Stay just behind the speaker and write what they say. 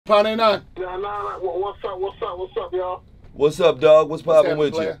Pound 89. Nah. What's up, y'all? What's up, dog? What's poppin'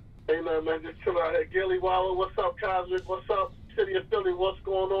 with you? Hey, man, just chilling out here. Gillie, Wallo, what's up, Cosmic? What's up, City of Philly? What's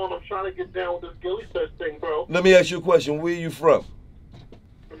going on? I'm trying to get down with this GILLIE Fest thing, bro. Let me ask you a question. Where are you from?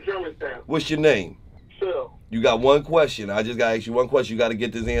 From Germantown. What's your name? Phil. You got one question. I just gotta ask you one question. You gotta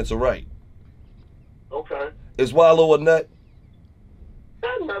get this answer right. Okay. Is Wallo a nut?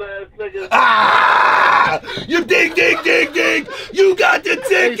 That nut ass nigga. Ah! You ding! You got the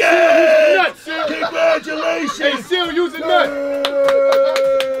ticket! Hey, Seal, Congratulations! Hey, Seal, use a nut!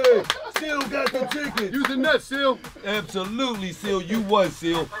 Hey! Seal got the ticket! Use a nut, Seal! Absolutely, Seal. You won,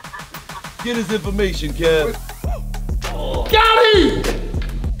 Seal. Get his information, Kev. Got him!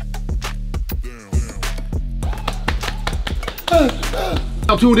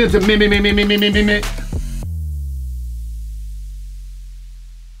 I'm tuned into me.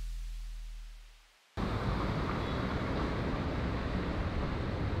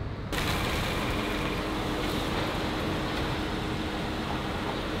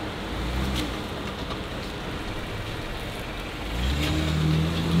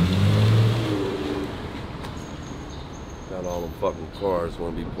 Got all them fucking cars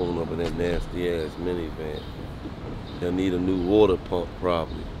wanna be pulling up in that nasty ass minivan. They'll need a new water pump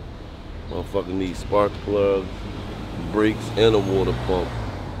probably. Motherfucker need spark plugs, brakes, and a water pump.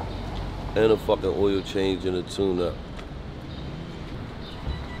 And a fucking oil change and a tune-up.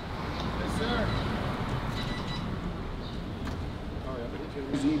 Yes, sir.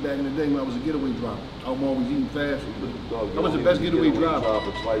 I used to eat back in the day when I was a getaway driver. I'm always eating fast food. I was the best getaway driver.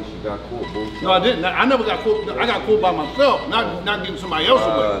 Twice you got caught, bro. No, I didn't. I never got caught. I got caught by myself, not getting somebody else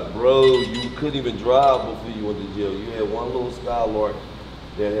away. Bro, you couldn't even drive before you went to jail. You had one little Skylark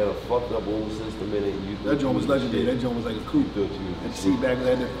that had a fucked up old system in it. That joint was legendary. That joint was like a coupe. That seat back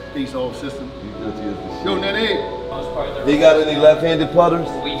had the face-off system. Yo, Nene. He got any left-handed putters?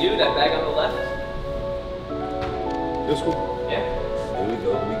 We do, that bag on the left. This one? Yeah. Here we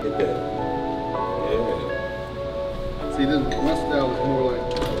go, we get that. Yeah. See, my style is more like...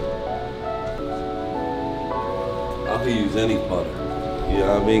 I could use any putter. You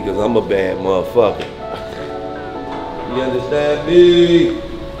know what I mean? Because I'm a bad motherfucker. You understand me?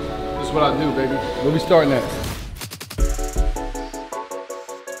 This is what I do, baby. Where we starting at?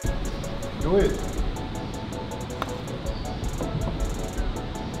 Go ahead.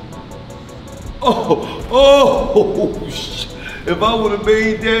 Oh, shit. If I would have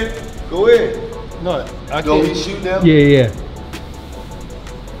made that, go ahead. No, I Go, can't. he shoot now? Yeah.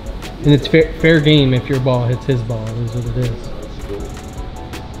 And it's fair game if your ball hits his ball, is what it is.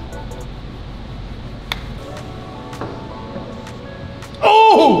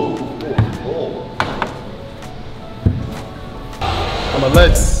 Oh! I'm a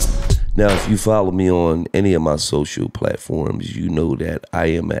legend. Now, if you follow me on any of my social platforms, you know that I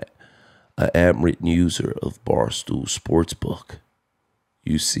am an avid user of Barstool Sportbook.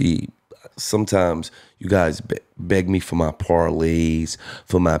 You see, sometimes you guys beg me for my parlays,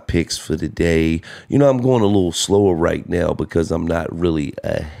 for my picks for the day. You know, I'm going a little slower right now because I'm not really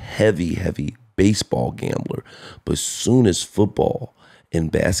a heavy baseball gambler. But soon as football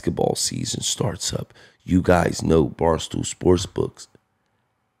and basketball season starts up, you guys know Barstool Sportsbooks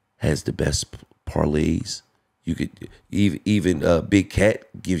has the best parlays. You could even Big Cat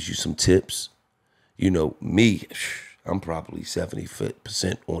gives you some tips. You know, me, I'm probably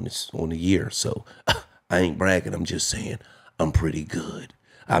 70% on the year, so I ain't bragging. I'm just saying I'm pretty good.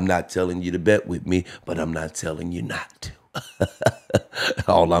 I'm not telling you to bet with me, but I'm not telling you not to.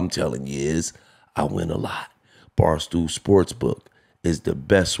 All I'm telling you is I win a lot. Barstool Sportsbook is the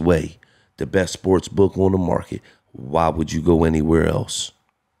best way, the best sports book on the market. Why would you go anywhere else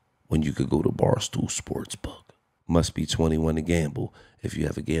when you could go to Barstool Sportsbook? Must be 21 to gamble. If you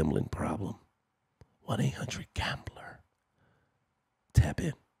have a gambling problem, 1-800-GAMBLER. Tap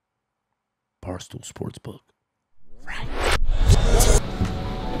in. Barstool Sportsbook. Right.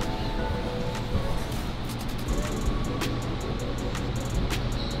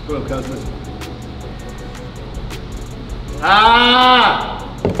 What up, Cosmic?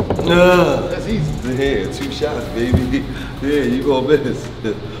 Ah! That's easy. Yeah, 2 shots, baby. Yeah, you gonna miss.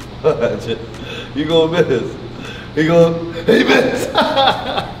 You gonna miss. He missed. I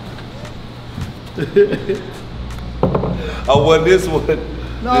won this one.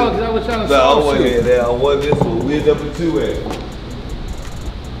 No, because I was trying to I won that. I won this one. We're number 2 at.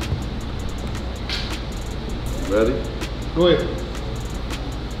 Ready? Go ahead.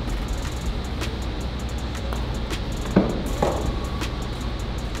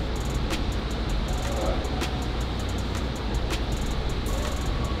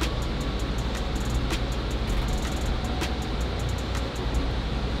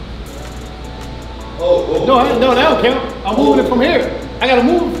 No, no, that don't count. I'm moving it from here. I gotta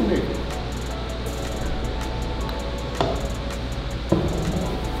move it from here.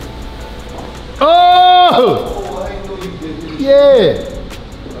 Oh! I didn't know you did this. Yeah.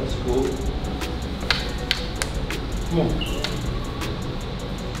 That's cool. Come on.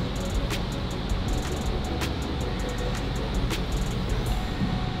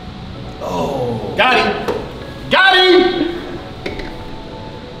 Oh. Got him. Got him.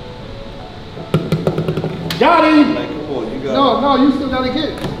 Got him. Like, come on, you got No, you still gotta get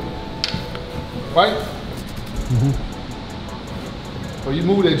it. Right? Oh, you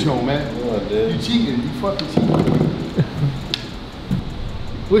move that joint, man. Come on, dude. You cheating. You fucking cheating.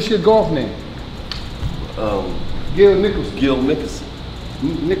 What's your golf name? Gil Mickelson. Gil Mickelson.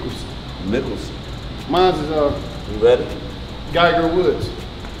 Nicholson. Mickelson. Mine's is You ready? Geiger Woods.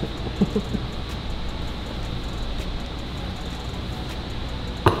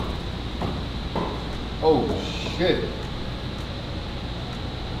 Oh shit.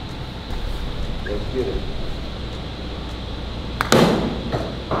 Let's get it.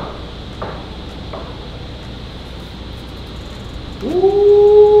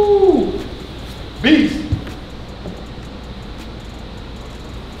 Ooh! Beast!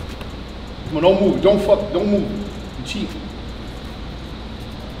 Come on, don't move. Don't move. You cheat.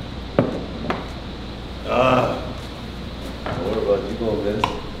 What about you gonna miss?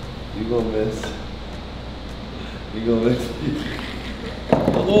 You gonna miss. You gonna miss.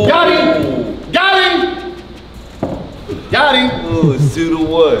 Oh. Got him! Got him! Got him! Oh, it's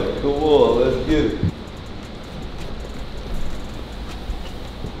 2-1. Come on, let's get it.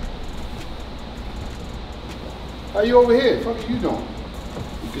 How you over here? Fuck you doing?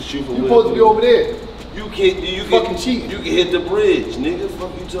 You can shoot from You supposed to be over there. You can't. You fucking can cheating. You can hit the bridge, nigga.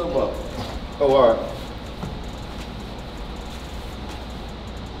 Fuck you talking about? Oh, all right.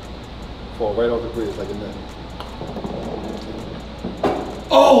 Fall right off the bridge like a nut.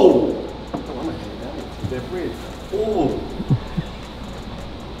 Oh! Oh, I'm gonna hit that bridge. Oh!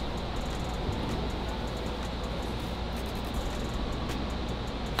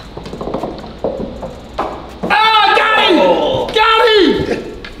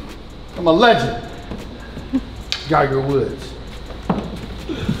 I'm a legend. Geiger Woods.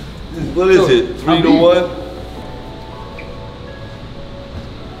 What is it? 3-1?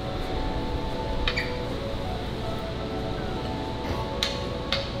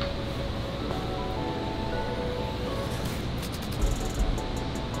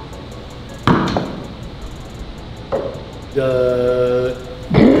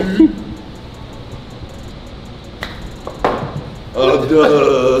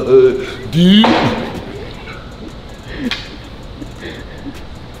 Deep.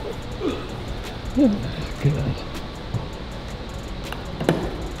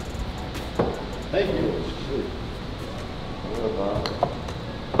 Thank you.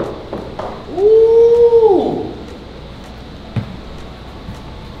 Ooh.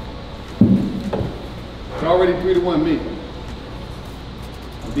 It's already 3-1 me.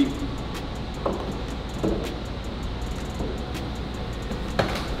 I'm beat.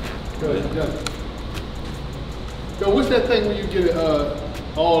 Good. Yo, what's that thing when you get it,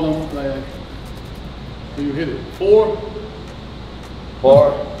 all of them, like, when you hit it? 4?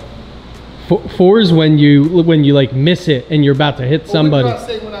 4? 4 is when you like miss it and you're about to hit somebody. What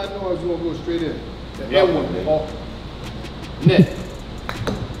did I say when I know I was going to go straight in? The N1, Paul. Net.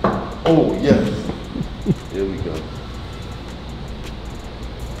 Oh, yes. Here we go.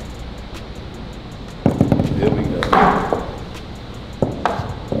 Here we go.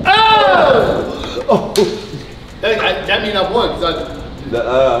 Oh! That means I won, because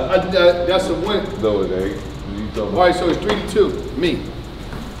that's a win. No, it ain't. You talking All right, so it's 3-2. Me.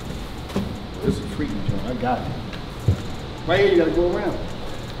 This is a freaky joint. I got it. Right here, you got to go around.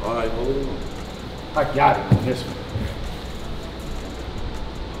 All right, hold on. I got it on this one.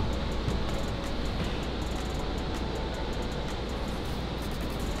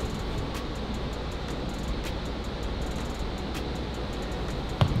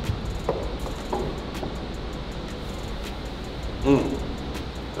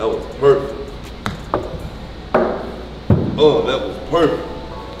 That was perfect. Oh, that was perfect.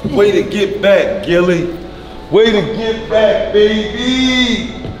 Way to get back, Gillie. Way to get back,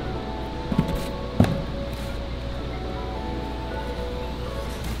 baby.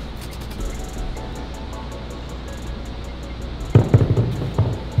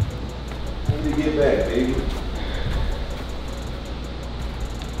 Way to get back, baby.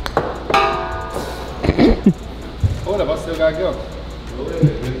 Hold up, I still got to go. Go ahead,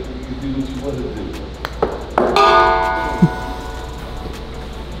 man. You can do what you want to do.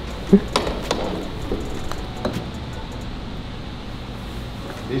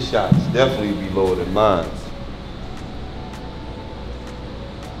 His shots definitely be lower than mine.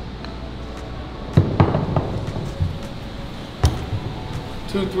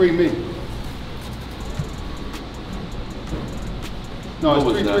 2-3 me. No, it's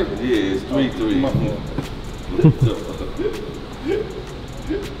 3-3. Yeah, it's 3-3. My fault.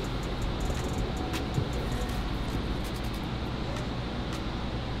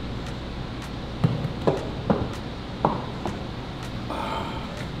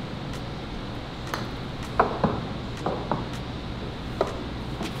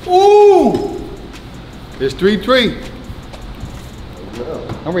 Ooh! It's 3-3.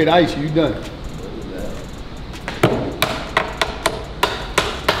 I'm ready to ice you. You done.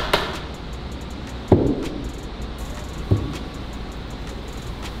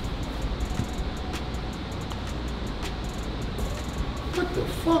 What the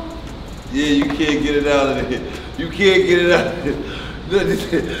fuck? Yeah, you can't get it out of there. You can't get it out of there.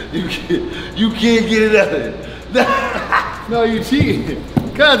 You can't get it out of there. No, you cheating.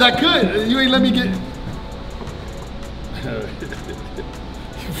 Cuz I could. You ain't let me get.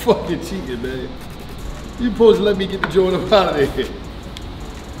 You fucking cheating, man. You supposed to let me get the joint up out of there.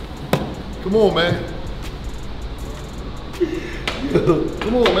 Come on, man.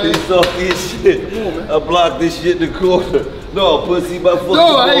 Come on, man. Piss off this shit. Come on, man. I blocked this shit in the corner. No, pussy, my fucking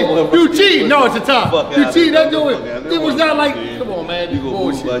No, you cheating. No, it's a tie. You cheating. That joint. It was not like. Come on, man. You gonna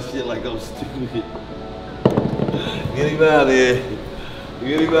move my shit like I'm stupid. Get him out of here.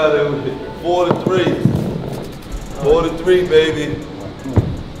 Get him out of here. 4-3. 4-3, baby.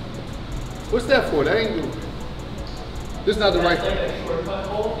 What's that for? That ain't good. This is not the right thing.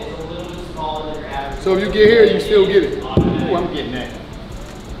 So if you get here, you still get it. Ooh, I'm getting that.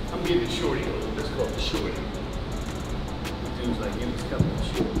 I'm getting the shorty. Let's call it the shorty. Dude's like, give me this cup of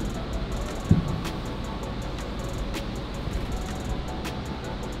shorty.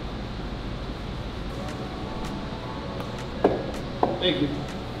 Thank you.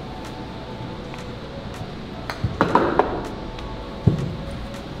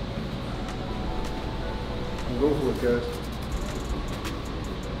 Go for it, guys.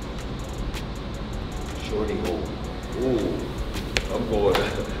 Shorty hole. Ooh, I'm going.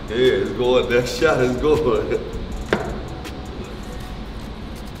 Yeah, it's going. That shot is going.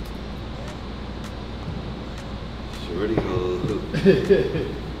 Shorty hole.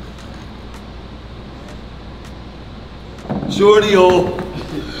 Shorty hole.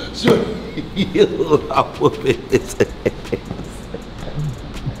 Shorty hole. I'm whooping his ass.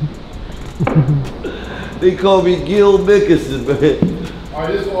 They call me Gil Mickelson, man. All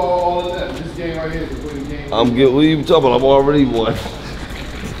right, this is all of that. This game right here is the winning game. I'm Gil. What are you talking about? I'm already won.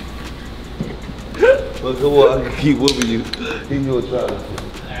 But come on, I can keep whooping you. He's gonna try to.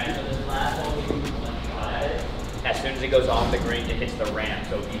 Alright, so this last one, we can try it. As soon as it goes off the green, it hits the ramp.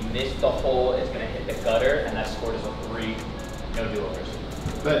 So if you miss the hole, it's gonna hit the gutter, and that's scored as a 3. No do-overs.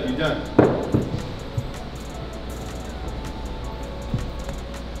 Bet, you done.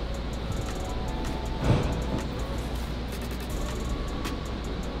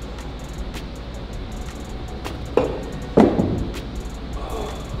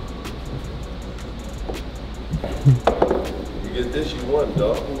 You get this, you won,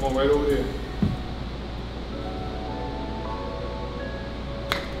 dog. I'm going right over there.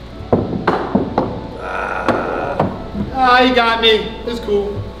 Ah, he got me. It's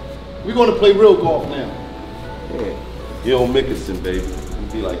cool. We're going to play real golf now. Yeah. Gil Mickelson, baby. We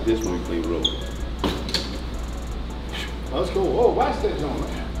be like this when we play real. That's cool. Oh, watch that joint.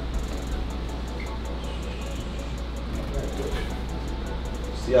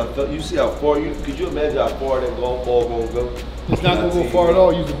 You see how far you? Could you imagine how far that golf ball gonna go? It's not going to go far at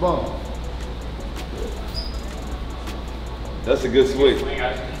all. Use the bum. That's a good swing. Swing,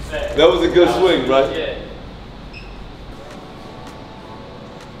 I was gonna say. That was a good swing, right? Yeah.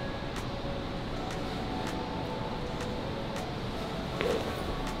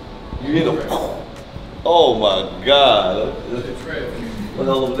 You hit him. Oh my God. What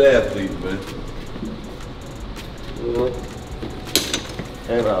hell of an athlete, man.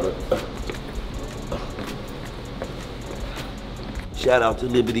 And out it. Shout out to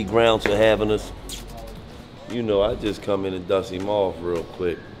Liberty Grounds for having us. You know, I just come in and dust him off real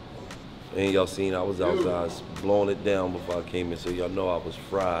quick. And y'all seen I was outside blowing it down before I came in, so y'all know I was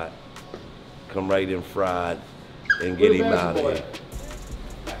fried. Come right in fried and get him out of here.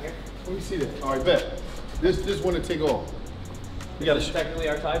 Let me see that. All right, bet. This one to take off. You got This is technically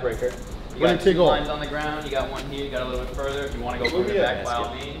our tiebreaker. You When got it take 2 off? lines on the ground, you got one here, you got a little bit further. If you want to go Where from we the at? back, by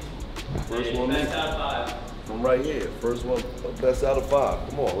all means. First It's one, best me. out of 5. From right here. First one, best out of 5.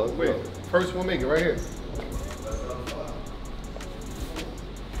 Come on, let's Wait, go. first one make it right here.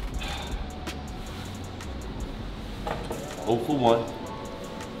 0 for 1.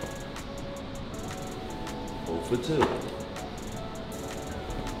 0 for 2.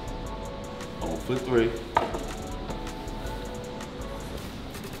 0 for 3.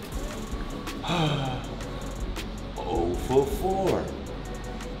 0 for 4.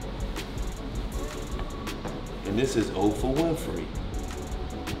 And this is 0 for Winfrey.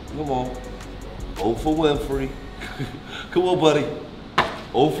 Come on. 0 for Winfrey. Come on, buddy.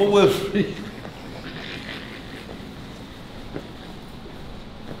 0 for Winfrey.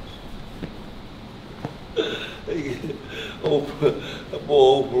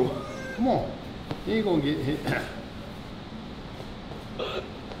 Come on. You ain't gonna get hit.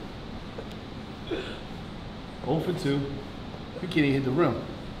 0 for 2. You can't even hit the rim.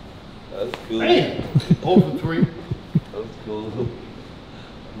 That's cool. Damn. 0 for 3. That's cool.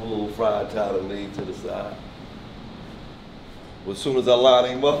 A little fried title lead to the side. Well, as soon as I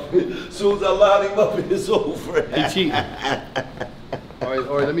line him up, it's over. He cheating. All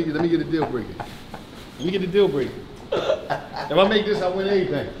right, let me get a deal breaker. Let me get the deal breaker. If I make this, I win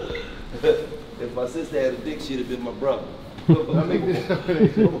anything. If my sister had a dick, she'd have been my brother. If I make this, I win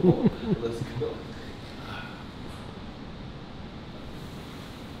anything. Let's go.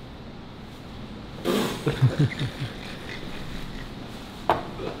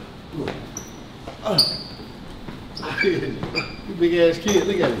 You big ass kid,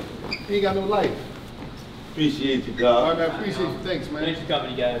 look at him. He ain't got no life. Appreciate you, All dog. right, man, appreciate you. Thanks, man. Thanks for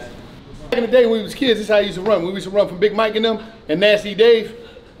coming, you guys. Back in the day when we was kids, this is how I used to run. We used to run from Big Mike and them, and Nasty Dave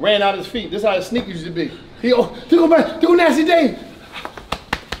ran out of his feet. This is how his sneakers used to be. He go back, do Nasty Dave.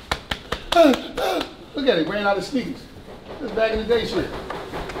 Look at it, ran out of sneakers. This is back in the day shit.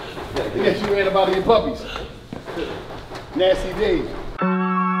 I guess you ran about your puppies. Nasty Dave.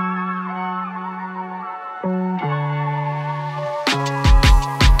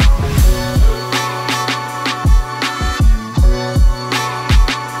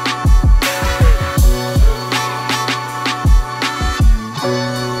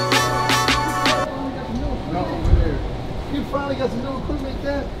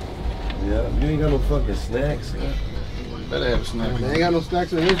 Yeah, you ain't got no fucking snacks, man. Better have snacks. They ain't got no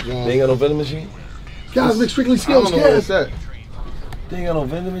snacks in this joint. They ain't got no vending machine? Cosmic Strictly Skills, Kev. They ain't got no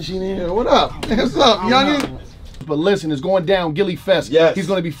vending machine in here? Yeah, what up? What's up, youngin'? But listen, it's going down, GILLIE Fest. Yes. He's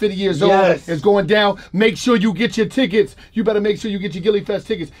going to be 50 years old. Yes. It's going down. Make sure you get your tickets. You better make sure you get your GILLIE Fest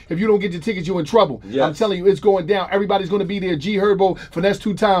tickets. If you don't get your tickets, you're in trouble. Yes. I'm telling you, it's going down. Everybody's going to be there. G Herbo, Finesse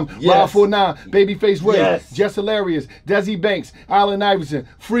 2-Time, Yes. Rob 49, Babyface Ray, Yes. Jess Hilarious, Desi Banks, Allen Iverson,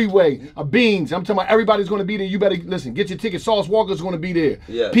 Freeway, Beans. I'm talking about everybody's going to be there. You better listen. Get your tickets. Sauce Walker's going to be there.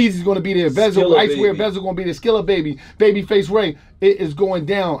 Yes. Peasy's going to be there. Bezel, Skilla Icewear, Baby. Bezel going to be there. Skilla Baby, Babyface Ray. It is going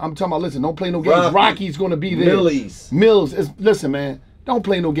down. I'm talking about, listen, don't play no games. Rocky's going to be there. Mills is, listen, man, don't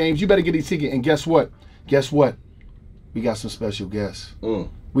play no games. You better get these tickets. And guess what? Guess what? We got some special guests.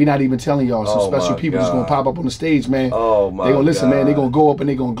 We not even telling y'all. Some special people that's going to pop up on the stage, man. Oh, my They going to listen, man. They going to go up and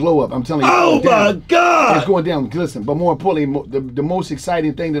they going to glow up. I'm telling you. Oh, my God. It's going down. Listen, but more importantly, the most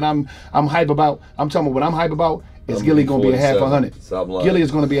exciting thing that I'm hype about, I'm talking about what I'm hype about, is GILLIE gonna be a half 100. GILLIE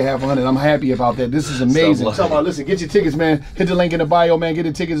is gonna be a half 100. I'm happy about that. This is amazing. I'm talking about, listen, get your tickets, man. Hit the link in the bio, man. Get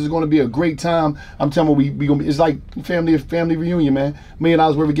the tickets. It's gonna be a great time. I'm telling you, we gonna be, it's like family reunion, man. $1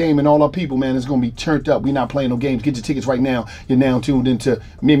 million worth of game and all our people, man. It's gonna be turned up. We not playing no games. Get your tickets right now. You're now tuned into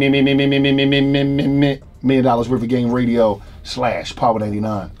 $1 million worth of game radio / Power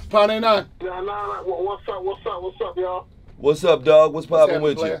 99. Power 99. What's up, y'all? What's up, dog? What's poppin'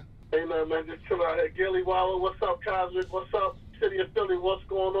 with you? Hey, man, just chill out here. Gillie, Wallo, what's up, Cosmic? What's up, City of Philly? What's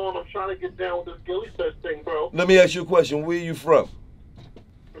going on? I'm trying to get down with this GILLIE Fest thing, bro. Let me ask you a question. Where you from?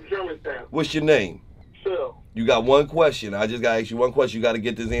 From Germantown. What's your name? Phil. You got one question. I just got to ask you one question. You got to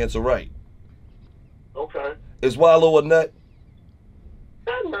get this answer right. Okay. Is Wallo a nut?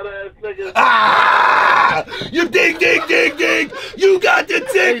 That nut-ass nigga. Ah! You ding! You got the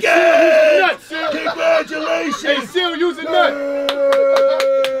ticket! Hey, Seal, Congratulations! Hey, Seal, use a nut.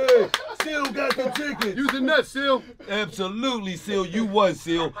 Hey! Seal got the ticket. Use a nut, Seal. Absolutely, Seal. You won,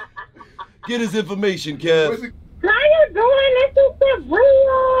 Seal. Get his information, Kev. How you doing? This is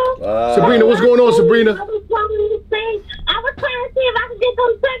Sabrina. Sabrina, what's going on, Sabrina? I was trying to see if I could get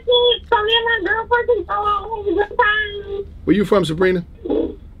some tickets so me and my girlfriend can go out and have a good time. Where you from, Sabrina?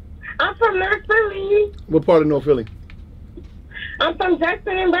 I'm from North Philly. What part of North Philly? I'm from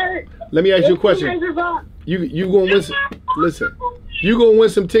Jacksonburg. Let me ask you a question. You gonna win some, listen, you gonna win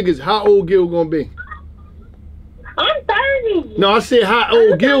some tickets. How old Gil gonna be? I'm 30. No, I said how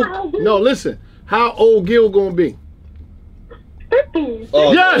old Gil. No, listen. How old Gil gonna be? 50.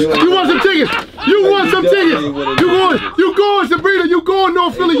 Oh, yes, you want some tickets. You want some tickets. You going, Sabrina. You going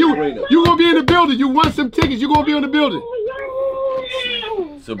North Philly. You gonna be in the building. You want some tickets. You gonna be in the building. Oh,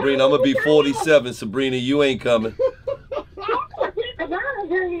 Sabrina, I'm gonna be 47. Sabrina, you ain't coming.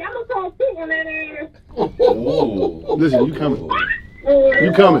 Ooh. Listen, you coming.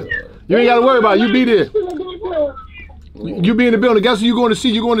 You coming. You ain't gotta worry about it. You be there. You be in the building. Guess who you going to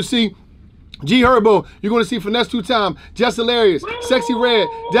see? You're going to see G Herbo. You're going to see Finesse 2-Time, Just Hilarious, Sexy Red,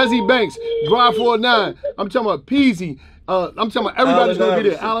 Desi Banks, Drive 409. I'm talking about Peasy. I'm talking about everybody's going to be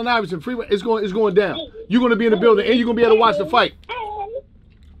there. Allen Iverson, Freeway. It's going down. You're going to be in the building and you're going to be able to watch the fight. I'm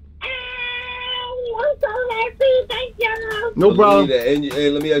so happy. Thank you. No problem. And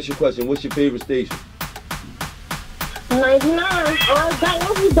let me ask you a question. What's your favorite station? 99 all day,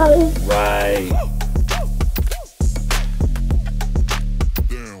 every day. Right.